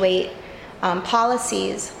perpetuate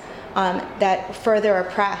policies that further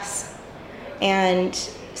oppress. And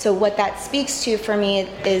so what that speaks to for me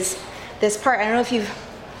is this part. I don't know if you've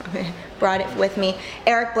brought it with me.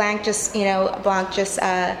 Eric Blanc just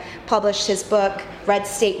published his book, Red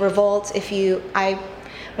State Revolt.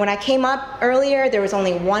 When I came up earlier, there was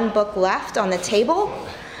only one book left on the table.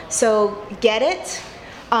 So get it.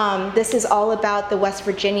 This is all about the West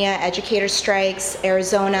Virginia educator strikes,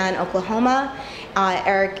 Arizona and Oklahoma.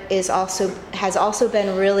 Eric has also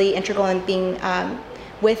been really integral in being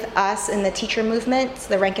with us in the teacher movement,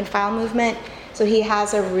 the rank and file movement, So he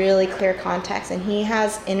has a really clear context, and he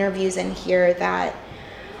has interviews in here that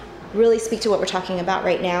really speak to what we're talking about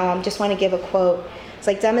right now. I just want to give a quote. It's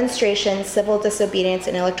like, demonstrations, civil disobedience,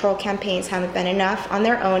 and electoral campaigns haven't been enough on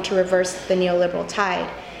their own to reverse the neoliberal tide.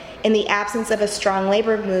 In the absence of a strong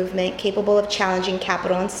labor movement capable of challenging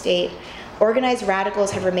capital and state, organized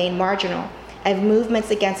radicals have remained marginal, and movements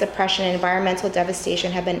against oppression and environmental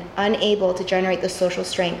devastation have been unable to generate the social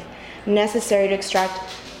strength necessary to extract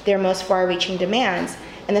their most far-reaching demands.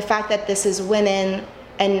 And the fact that this is women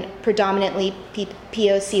and predominantly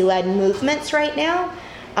POC-led movements right now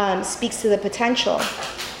speaks to the potential.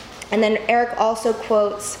 And then Eric also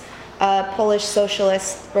quotes Polish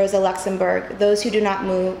socialist Rosa Luxemburg: "Those who do not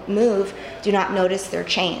move do not notice their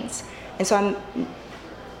chains." And so I'm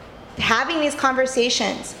having these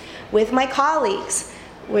conversations with my colleagues,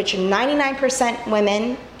 which are 99%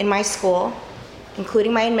 women in my school,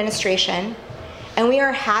 including my administration, and we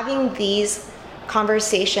are having these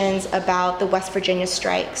conversations about the West Virginia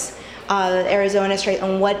strikes, the Arizona strike,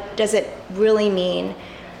 and what does it really mean.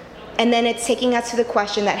 And then it's taking us to the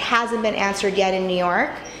question that hasn't been answered yet in New York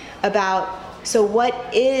about, so what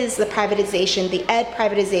is the privatization, the ed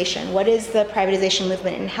privatization? What is the privatization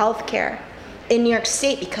movement in healthcare in New York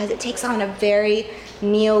State? Because it takes on a very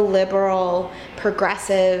neoliberal,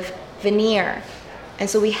 progressive veneer. And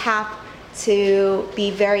so we have to be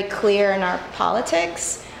very clear in our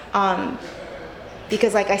politics,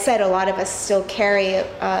 because like I said, a lot of us still carry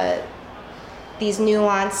these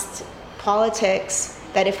nuanced politics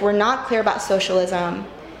that, if we're not clear about socialism,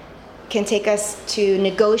 can take us to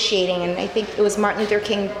negotiating. And I think it was Martin Luther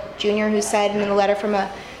King Jr. who said in a letter from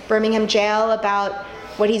a Birmingham jail about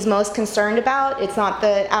what he's most concerned about. It's not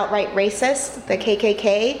the outright racist, the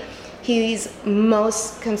KKK. He's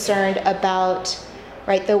most concerned about,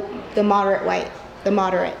 right, the moderate white, the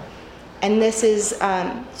moderate. And this is,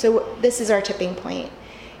 so this is our tipping point.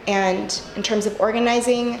 And in terms of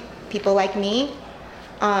organizing, people like me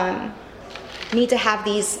need to have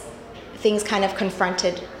these things kind of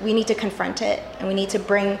confronted. We need to confront it, and we need to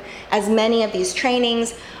bring as many of these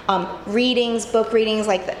trainings, readings, book readings,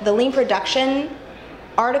 like the lean production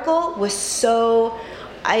article was so,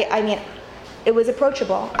 I mean, it was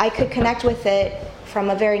approachable. I could connect with it from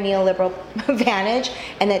a very neoliberal vantage,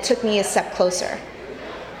 and it took me a step closer.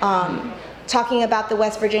 Talking about the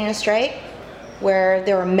West Virginia strike, where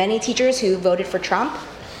there were many teachers who voted for Trump,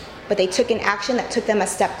 but they took an action that took them a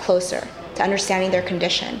step closer to understanding their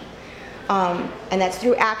condition. And that's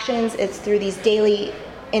through actions, it's through these daily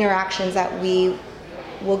interactions that we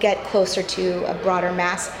will get closer to a broader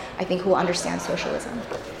mass, I think, who will understand socialism.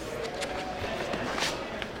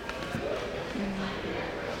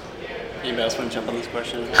 Anybody else want to jump on this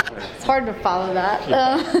question? It's hard to follow that.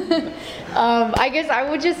 I guess I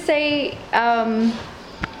would just say,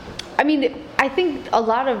 I mean, I think a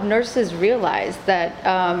lot of nurses realize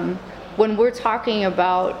that when we're talking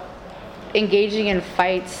about engaging in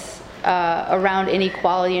fights around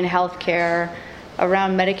inequality in healthcare,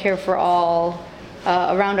 around Medicare for all,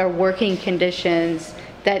 around our working conditions,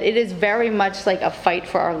 that it is very much like a fight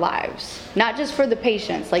for our lives. Not just for the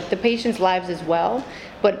patients, like the patients' lives as well,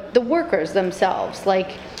 but the workers themselves.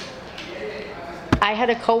 Like, I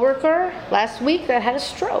had a coworker last week that had a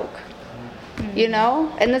stroke, you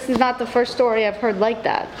know? And this is not the first story I've heard like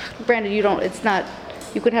that. Granted, you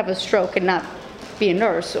could have a stroke and not be a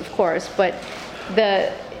nurse, of course, but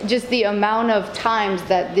just the amount of times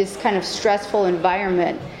that this kind of stressful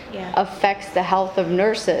environment affects the health of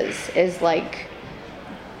nurses is like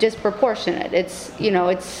disproportionate. It's, you know,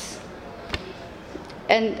 it's,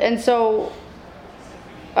 and so,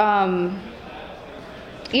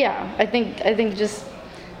 yeah, I think just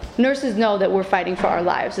nurses know that we're fighting for our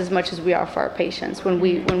lives as much as we are for our patients when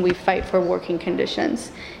we fight for working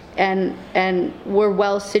conditions, and we're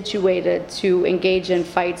well situated to engage in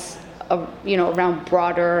fights, you know, around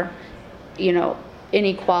broader, you know,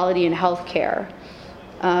 inequality in healthcare.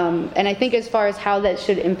 And I think as far as how that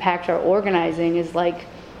should impact our organizing is like,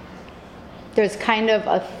 there's kind of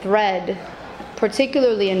a thread,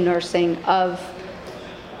 particularly in nursing, of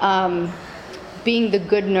being the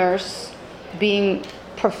good nurse, being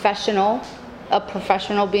professional,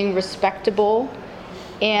 being respectable,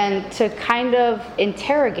 and to kind of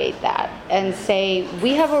interrogate that and say,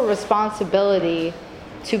 we have a responsibility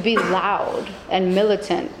to be loud and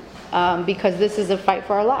militant because this is a fight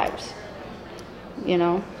for our lives, you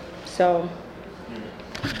know? So.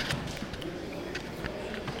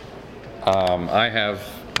 I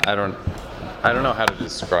don't know how to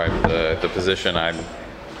describe the position I'm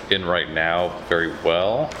in right now very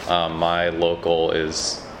well. My local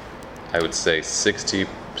is, I would say, 60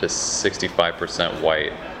 to 65%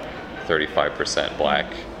 white, 35% black,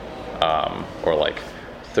 or like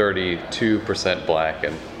 32% black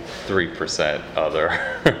and 3% other.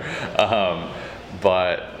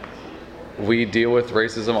 But we deal with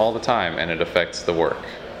racism all the time, and it affects the work.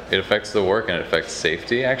 It affects the work, and it affects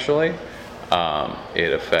safety, actually.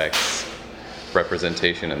 It affects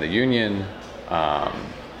representation in the union,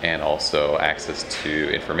 and also access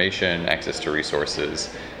to information, access to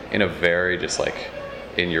resources in a very just like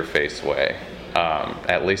in-your-face way,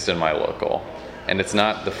 at least in my local. And it's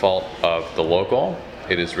not the fault of the local,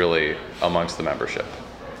 it is really amongst the membership.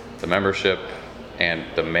 The membership and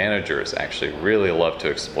the managers actually really love to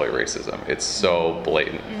exploit racism. It's so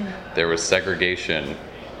blatant. There was segregation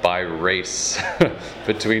by race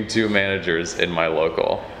between two managers in my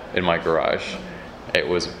local, in my garage. It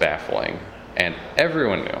was baffling. And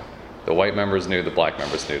everyone knew. The white members knew, the black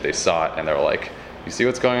members knew. They saw it and they were like, you see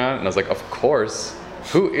what's going on? And I was like, of course.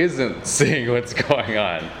 Who isn't seeing what's going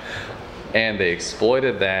on? And they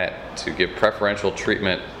exploited that to give preferential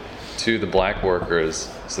treatment to the black workers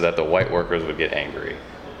so that the white workers would get angry.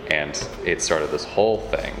 And it started this whole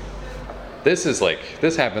thing. This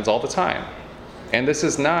happens all the time. And this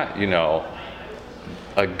is not,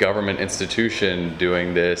 a government institution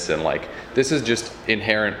doing this, and like, this is just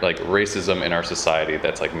inherent like racism in our society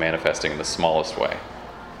that's like manifesting in the smallest way.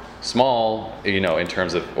 Small, in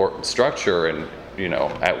terms of structure and,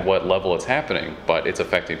 at what level it's happening, but it's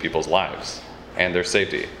affecting people's lives and their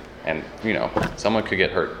safety. And, someone could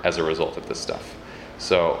get hurt as a result of this stuff.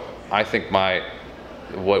 So I think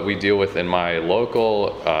what we deal with in my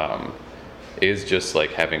local is just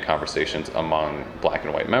like having conversations among black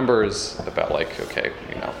and white members about like, okay,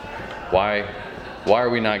 why are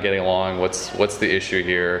we not getting along? What's the issue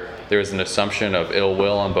here? There's an assumption of ill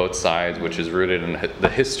will on both sides, which is rooted in the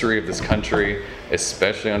history of this country,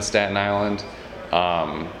 especially on Staten Island.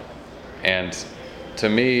 And to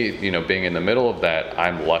me, being in the middle of that,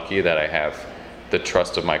 I'm lucky that I have the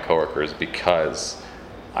trust of my coworkers because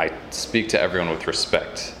I speak to everyone with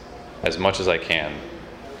respect as much as I can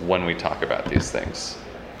when we talk about these things.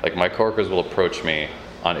 Like, my coworkers will approach me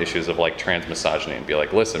on issues of like trans misogyny and be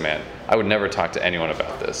like, listen man, I would never talk to anyone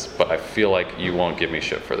about this, but I feel like you won't give me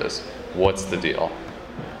shit for this. What's the deal?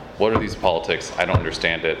 What are these politics? I don't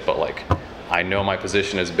understand it, but like, I know my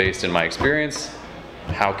position is based in my experience.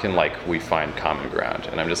 How can like we find common ground?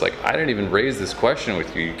 And I'm just like, I didn't even raise this question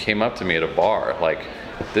with you. You came up to me at a bar. Like,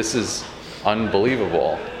 this is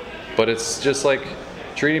unbelievable. But it's just like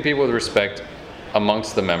treating people with respect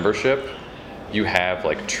amongst the membership. You have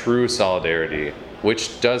like true solidarity,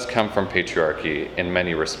 which does come from patriarchy in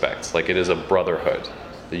many respects. Like, it is a brotherhood.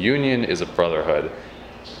 The union is a brotherhood,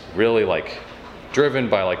 really like driven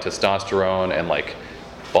by like testosterone and like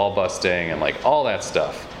ball busting and like all that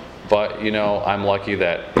stuff. But I'm lucky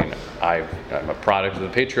that I'm a product of the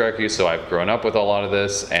patriarchy, so I've grown up with a lot of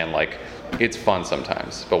this, and like, it's fun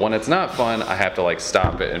sometimes. But when it's not fun, I have to like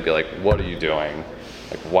stop it and be like, what are you doing?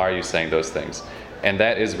 Like, why are you saying those things? And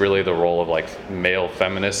that is really the role of like male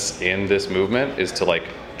feminists in this movement, is to like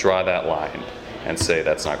draw that line and say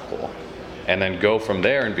that's not cool. And then go from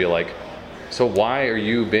there and be like, so why are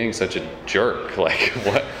you being such a jerk? Like,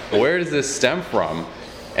 where does this stem from?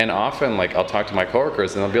 And often like I'll talk to my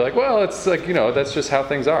coworkers and they'll be like, well, it's like, that's just how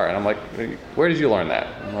things are. And I'm like, where did you learn that?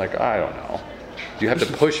 I'm like, I don't know. You have to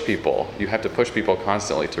push people. You have to push people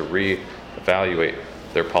constantly to reevaluate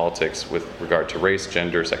their politics with regard to race,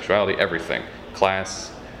 gender, sexuality, everything.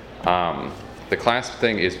 Class. The class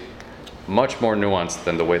thing is much more nuanced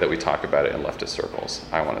than the way that we talk about it in leftist circles,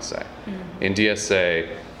 I want to say. Mm-hmm. In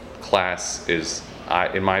DSA, class is,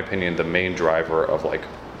 in my opinion, the main driver of like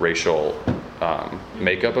racial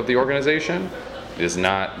makeup of the organization. It is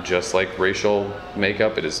not just like racial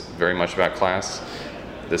makeup, it is very much about class.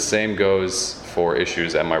 The same goes for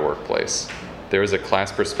issues at my workplace. There is a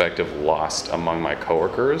class perspective lost among my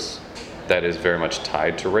coworkers that is very much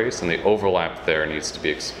tied to race, and the overlap there needs to be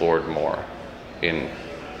explored more in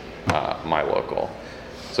my local.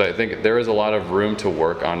 So I think there is a lot of room to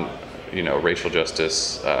work on, racial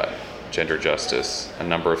justice, gender justice, a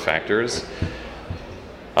number of factors.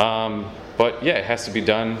 But yeah, it has to be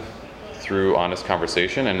done through honest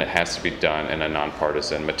conversation, and it has to be done in a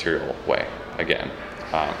nonpartisan, material way, again.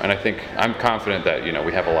 And I think, I'm confident that,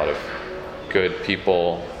 we have a lot of good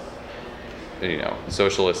people,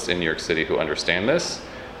 socialists in New York City who understand this.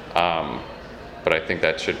 But I think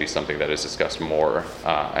that should be something that is discussed more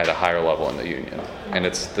at a higher level in the union. And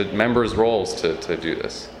it's the members' roles to do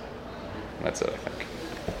this. And that's it, I think.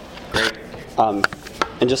 Great.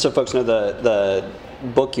 And just so folks know, the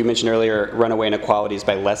book you mentioned earlier, Runaway Inequalities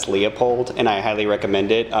by Les Leopold, and I highly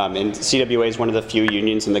recommend it. And CWA is one of the few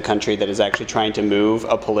unions in the country that is actually trying to move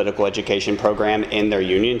a political education program in their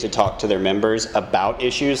union to talk to their members about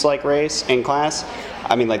issues like race and class.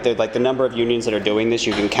 I mean, like the number of unions that are doing this,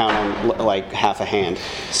 you can count on like half a hand.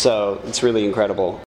 So it's really incredible.